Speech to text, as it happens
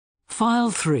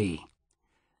File 3.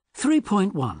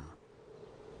 3.1.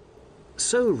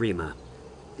 So, Rima,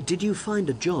 did you find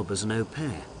a job as an au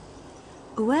pair?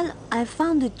 Well, I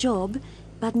found a job,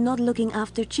 but not looking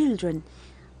after children.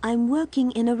 I'm working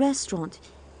in a restaurant,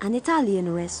 an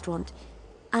Italian restaurant.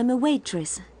 I'm a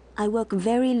waitress. I work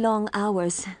very long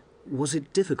hours. Was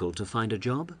it difficult to find a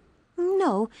job?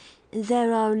 No,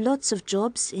 there are lots of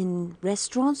jobs in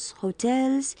restaurants,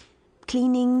 hotels,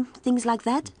 cleaning, things like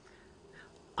that.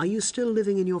 Are you still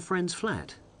living in your friend's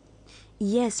flat?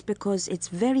 Yes, because it's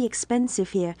very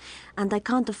expensive here, and I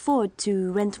can't afford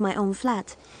to rent my own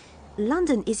flat.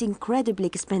 London is incredibly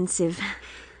expensive.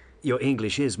 Your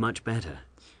English is much better.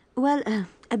 Well,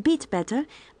 a bit better,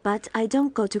 but I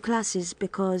don't go to classes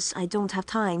because I don't have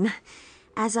time.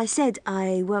 As I said,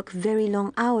 I work very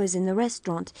long hours in the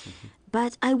restaurant,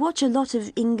 but I watch a lot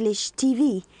of English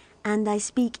TV, and I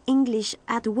speak English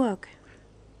at work.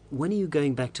 When are you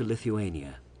going back to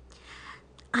Lithuania?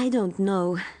 I don't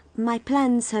know. My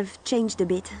plans have changed a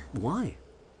bit. Why?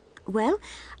 Well,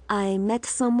 I met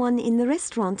someone in the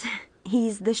restaurant.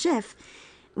 He's the chef.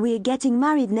 We're getting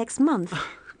married next month.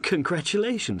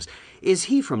 Congratulations. Is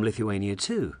he from Lithuania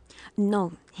too?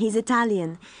 No, he's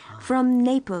Italian, from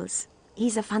Naples.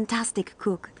 He's a fantastic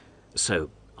cook.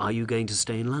 So, are you going to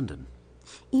stay in London?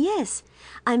 Yes,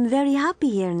 I'm very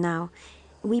happy here now.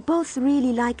 We both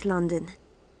really like London.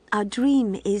 Our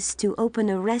dream is to open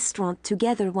a restaurant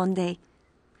together one day.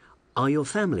 Are your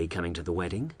family coming to the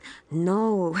wedding?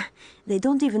 No, they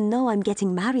don't even know I'm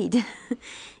getting married.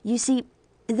 You see,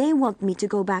 they want me to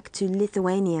go back to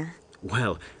Lithuania.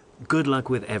 Well, good luck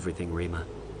with everything, Rima.